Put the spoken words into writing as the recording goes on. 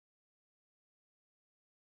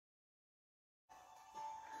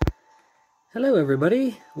Hello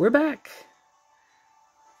everybody, we're back.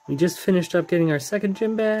 We just finished up getting our second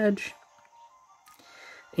gym badge,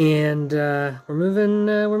 and we're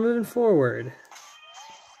moving forward.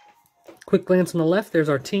 Quick glance on the left, there's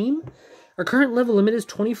our team. Our current level limit is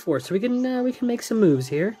 24, so we can make some moves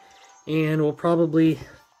here, and we'll probably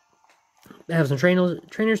have some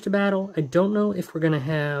trainers to battle. I don't know if we're gonna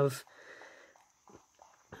have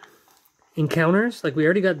encounters. Like, we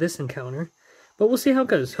already got this encounter. But we'll see how it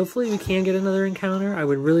goes. Hopefully we can get another encounter. I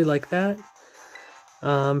would really like that.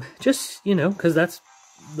 Just, because that's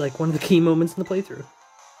like one of the key moments in the playthrough.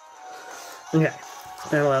 Okay,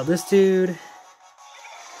 battle out this dude.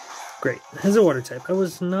 Great, has a water type. I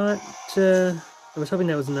was hoping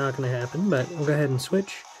that was not going to happen, but we'll go ahead and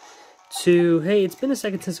switch to, hey, it's been a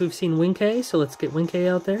second since we've seen Winkay, so let's get Winkay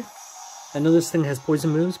out there. I know this thing has poison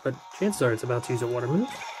moves, but chances are it's about to use a water move.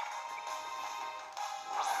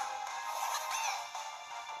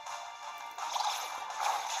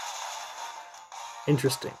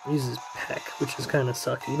 Interesting. Uses Peck, which is kind of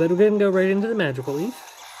sucky, but we're going to go right into the Magical Leaf.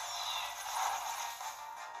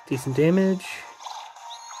 Decent damage.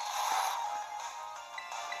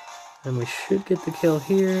 And we should get the kill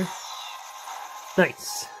here.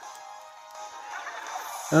 Nice.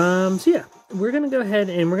 So yeah, we're going to go ahead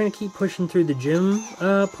and we're going to keep pushing through the gym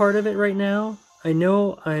part of it right now. I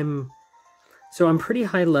know I'm pretty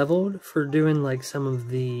high leveled for doing like some of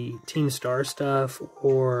the Team Star stuff,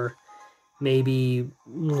 or maybe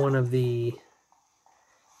one of the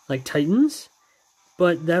like Titans,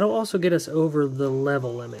 but that'll also get us over the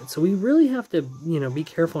level limit. So we really have to, be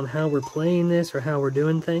careful on how we're playing this or how we're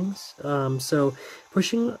doing things. So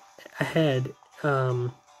pushing ahead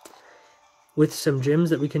with some gyms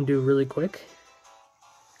that we can do really quick.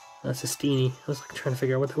 That's a Steenie. I was like trying to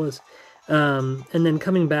figure out what that was. And then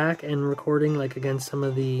coming back and recording like against some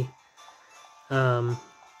of the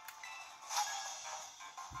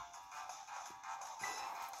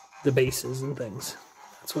bases and things.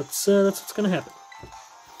 That's what's gonna happen.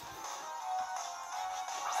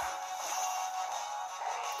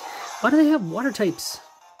 Why do they have water types?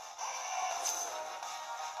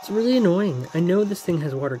 It's really annoying. I know this thing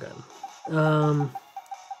has water gun.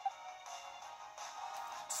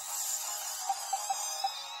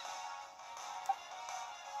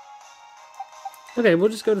 Okay, we'll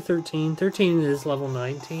just go to 13. 13 is level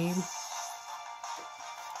 19.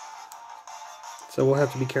 So we'll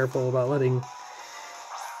have to be careful about letting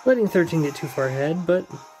 13 get too far ahead, but,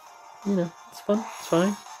 it's fun, it's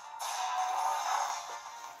fine.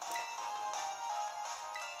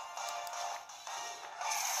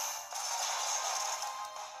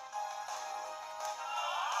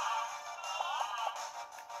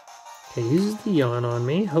 Okay, uses the yawn on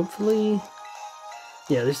me, hopefully.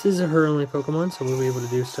 Yeah, this is her only Pokemon, so we'll be able to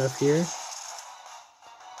do stuff here.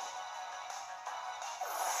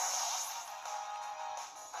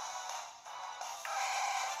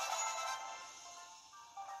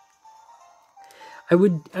 I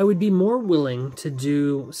would be more willing to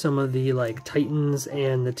do some of the like Titans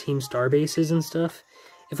and the Team Star bases and stuff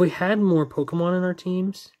if we had more Pokemon in our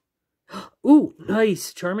teams. Ooh,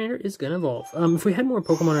 nice! Charmander is gonna evolve. If we had more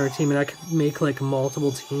Pokemon in our team and I could make like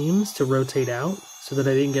multiple teams to rotate out so that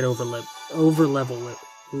I didn't get over the level limit.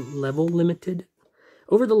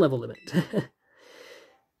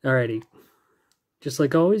 Alrighty. Just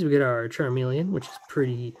like always, we get our Charmeleon, which is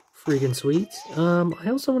pretty freaking sweet. I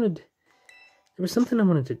also wanted... There was something I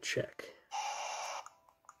wanted to check.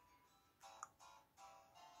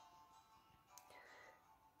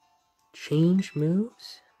 Change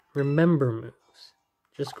moves? Remember moves.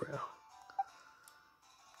 Just growl.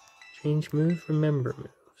 Change moves, remember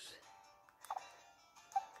moves.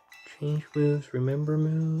 Change moves, remember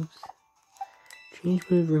moves. Change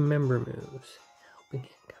moves, remember moves. Helping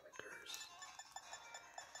hand characters.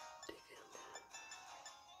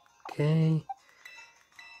 Okay.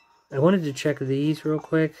 I wanted to check these real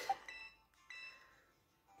quick.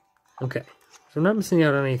 Okay, so I'm not missing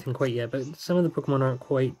out on anything quite yet, but some of the Pokemon aren't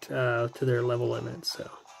quite to their level limit, so.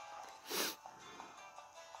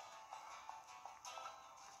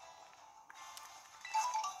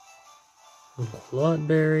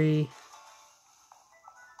 Lotberry.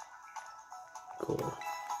 Cool.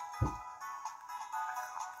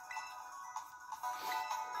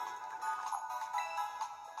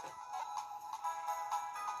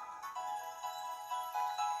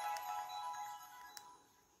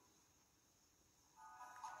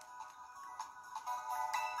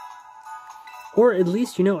 Or at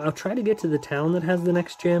least, I'll try to get to the town that has the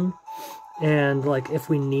next gym. And, like, if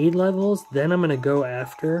we need levels, then I'm going to go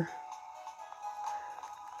after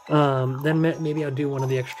Then maybe I'll do one of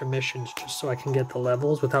the extra missions just so I can get the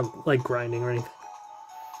levels without like grinding or anything.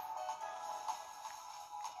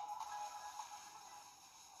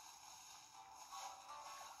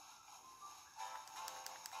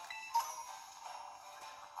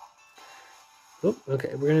 Oh,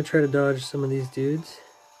 okay, we're gonna try to dodge some of these dudes.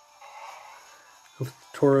 Hope the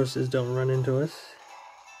Tauroses don't run into us.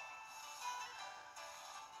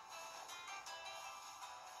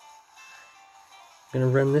 Gonna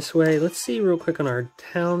run this way. Let's see real quick on our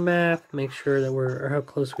town map, make sure that or how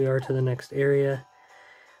close we are to the next area.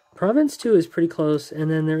 Province 2 is pretty close, and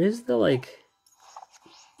then there is the like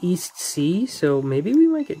East Sea, so maybe we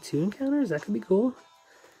might get 2 encounters. That could be cool.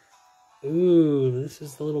 Ooh, this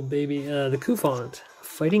is the little baby, the Coufont,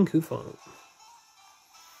 fighting Coufont.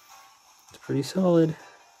 It's pretty solid.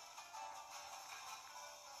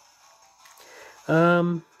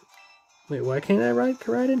 Wait, why can't I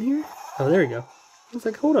ride in here? Oh, there we go. I was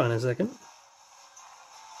like, hold on a second.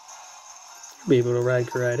 You'll be able to ride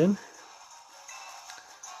Koraidon.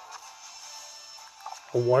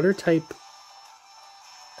 A water type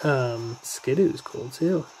Skidoo is cool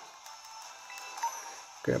too.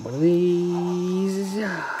 Grab one of these.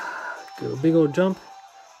 Go big old jump.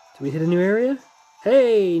 Do we hit a new area?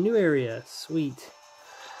 Hey, new area. Sweet.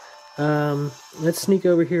 Let's sneak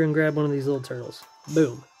over here and grab one of these little turtles.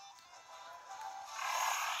 Boom.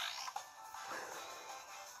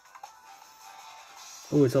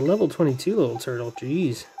 Oh, it's a level 22 little turtle.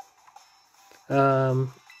 Jeez.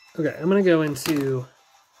 Okay, I'm gonna go into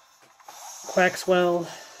Quaxwell.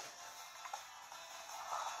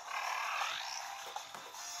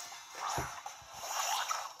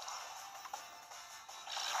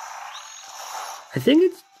 I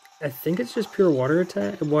think it's just pure water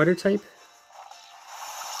type.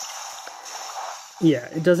 Yeah,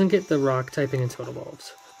 it doesn't get the rock typing until it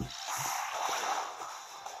evolves.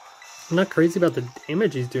 I'm not crazy about the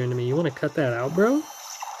damage he's doing to me. You want to cut that out, bro?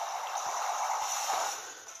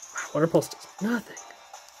 Wow, Water Pulse does nothing.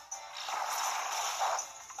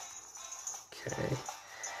 Okay.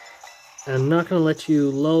 I'm not going to let you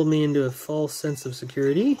lull me into a false sense of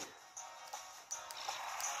security.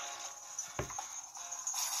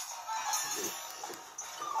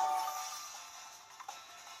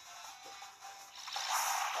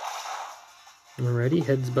 Alrighty,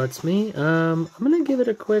 heads butts me. I'm gonna give it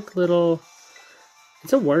a quick little.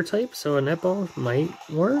 It's a water type, so a netball might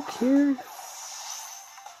work here.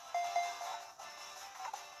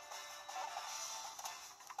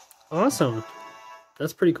 Awesome.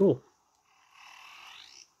 That's pretty cool.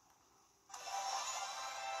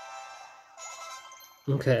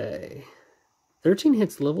 Okay. 13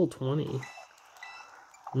 hits level 20.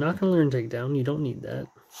 I'm not gonna learn takedown. You don't need that.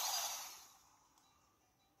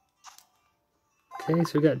 Okay,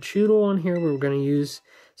 so we got Choodle on here where we're going to use...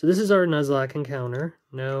 So this is our Nuzlocke encounter.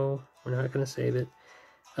 No, we're not going to save it.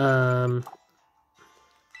 We're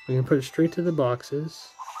going to put it straight to the boxes.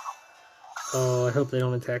 Oh, I hope they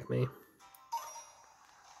don't attack me.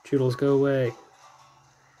 Choodles, go away.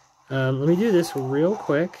 Let me do this real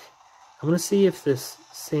quick. I'm going to see if this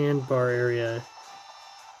sandbar area...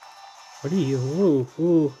 What are you? Ooh,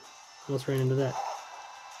 ooh. Almost ran into that.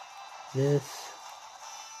 This...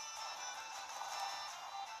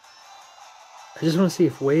 I just want to see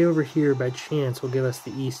if way over here by chance will give us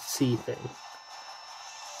the East Sea thing.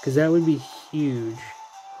 Because that would be huge.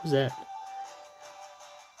 What's that?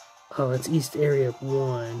 Oh, it's East Area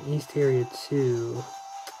 1. East Area 2.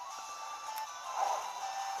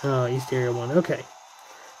 Oh, East Area 1. Okay.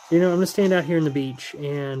 So, I'm going to stand out here in the beach.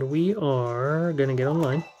 And we are going to get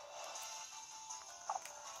online.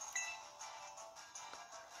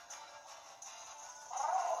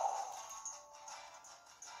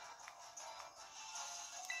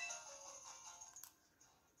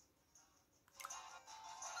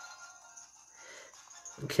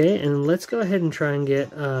 Okay, and let's go ahead and try and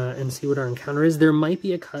get, and see what our encounter is. There might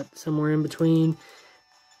be a cut somewhere in between.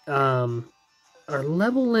 Our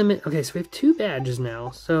level limit, okay, so we have 2 badges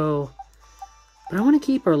now, so, but I want to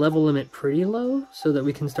keep our level limit pretty low so that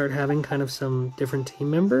we can start having kind of some different team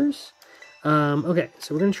members. Okay,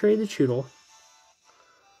 so we're going to trade the Choodle.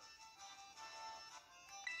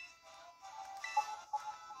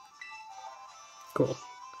 Cool.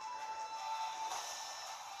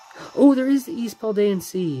 Oh, there is the East Paldean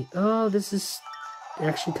Sea. Oh, this is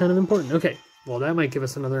actually kind of important. Okay, well, that might give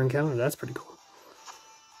us another encounter. That's pretty cool.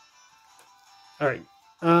 Alright.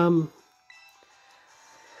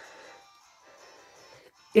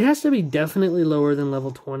 It has to be definitely lower than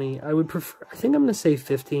level 20. I would prefer... I think I'm going to say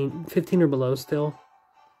 15. 15 or below still.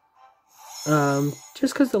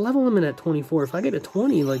 Just because the level limit at 24. If I get a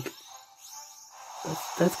 20, like...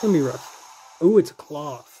 That's gonna be rough. Oh, it's a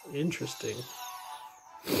cloth. Interesting.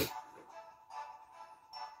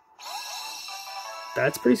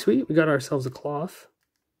 That's pretty sweet. We got ourselves a cloth.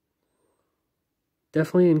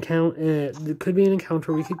 Definitely it could be an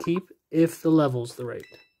encounter we could keep if the level's the right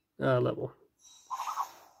level.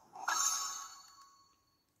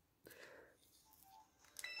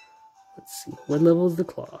 Let's see. What level is the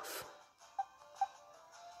cloth?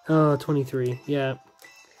 Oh, 23. Yeah.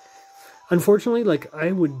 Unfortunately, like,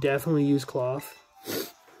 I would definitely use cloth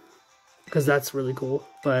because that's really cool.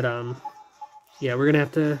 But yeah, we're gonna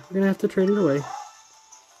have to trade it away.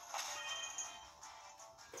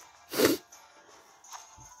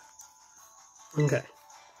 Okay.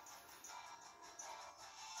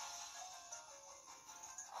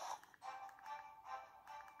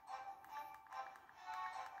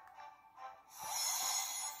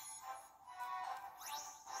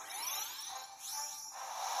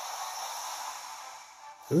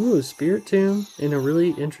 Ooh, Spirit Tomb in a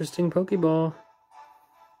really interesting Pokeball.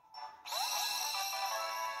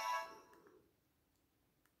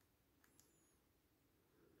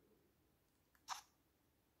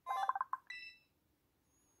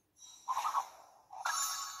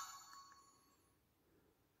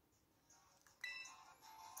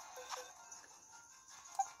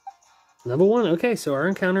 Level 1. Okay, so our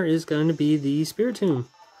encounter is going to be the Spirit Tomb.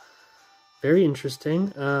 Very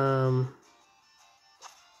interesting.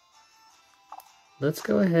 Let's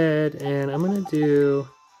go ahead and I'm going to do...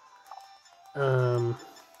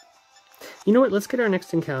 you know what? Let's get our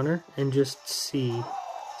next encounter and just see.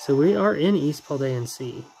 So we are in East Paldean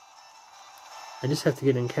Sea. I just have to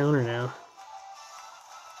get an encounter now.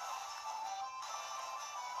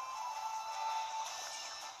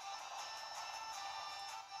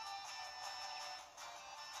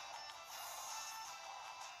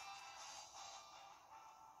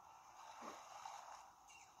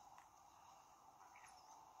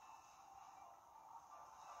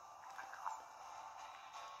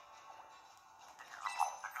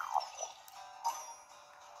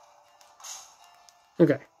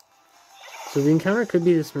 Okay, so the encounter could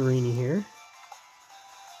be this Marini here.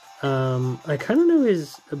 I kind of know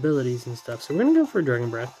his abilities and stuff, so we're going to go for Dragon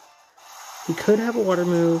Breath. He could have a water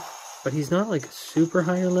move, but he's not like a super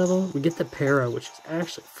higher level. We get the Para, which is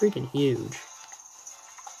actually freaking huge.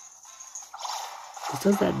 He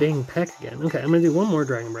does that dang peck again. Okay, I'm going to do one more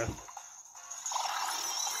Dragon Breath.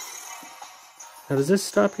 Now, does this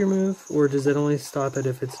stop your move, or does it only stop it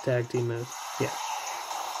if it's a tag team move? Yeah.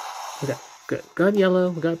 Okay. Good. Got yellow,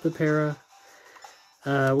 we got the Para.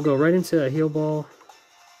 We'll go right into a heal ball.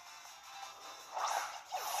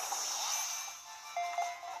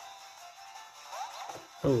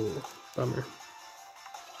 Oh, bummer.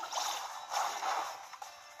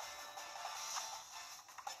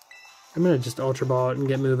 I'm going to just Ultra Ball it and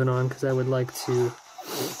get moving on because I would like to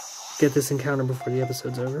get this encounter before the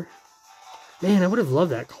episode's over. Man, I would have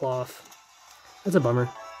loved that cloth. That's a bummer.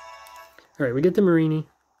 Alright, we get the Marini.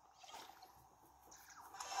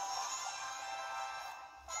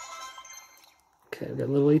 Okay, we got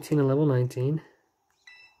level 18 and level 19.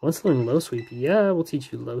 Wants to learn Low Sweep. Yeah, we'll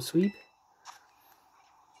teach you Low Sweep.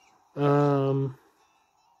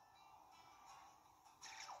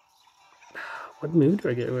 What move do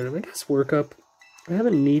I get rid of? I guess Work Up. I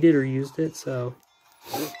haven't needed or used it, so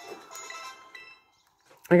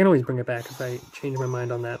I can always bring it back if I change my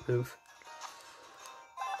mind on that move.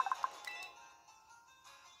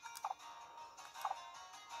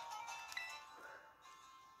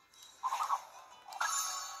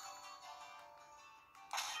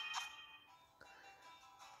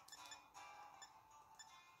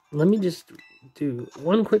 Let me just do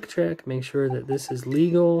one quick check, make sure that this is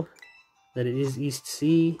legal, that it is East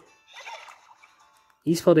Sea.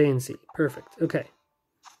 East Paldean Sea. Perfect. Okay.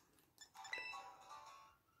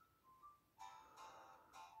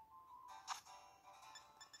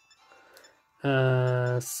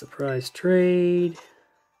 Surprise trade.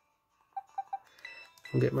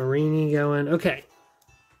 We'll get Marini going. Okay.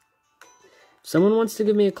 If someone wants to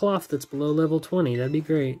give me a cloth that's below level 20, that'd be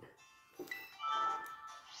great.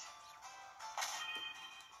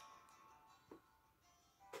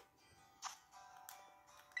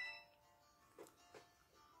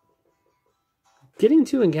 Getting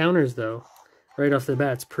 2 encounters, though, right off the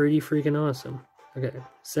bat, is pretty freaking awesome. Okay,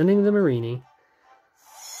 sending the Marini.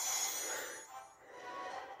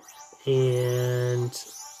 And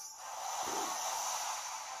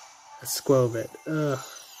a Squovit. Ugh.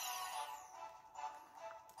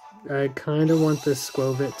 I kind of want this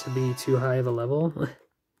Squovit to be too high of a level.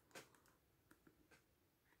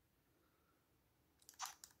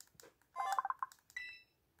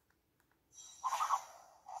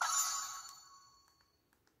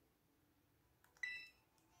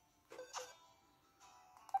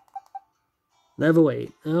 Level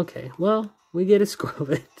 8. Okay, well, we get a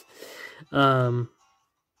Squirrel.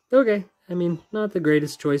 Okay, I mean, not the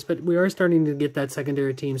greatest choice, but we are starting to get that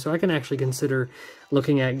secondary team, so I can actually consider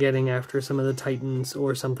looking at getting after some of the Titans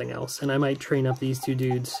or something else, and I might train up these two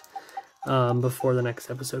dudes before the next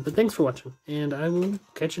episode. But thanks for watching, and I will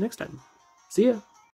catch you next time. See ya!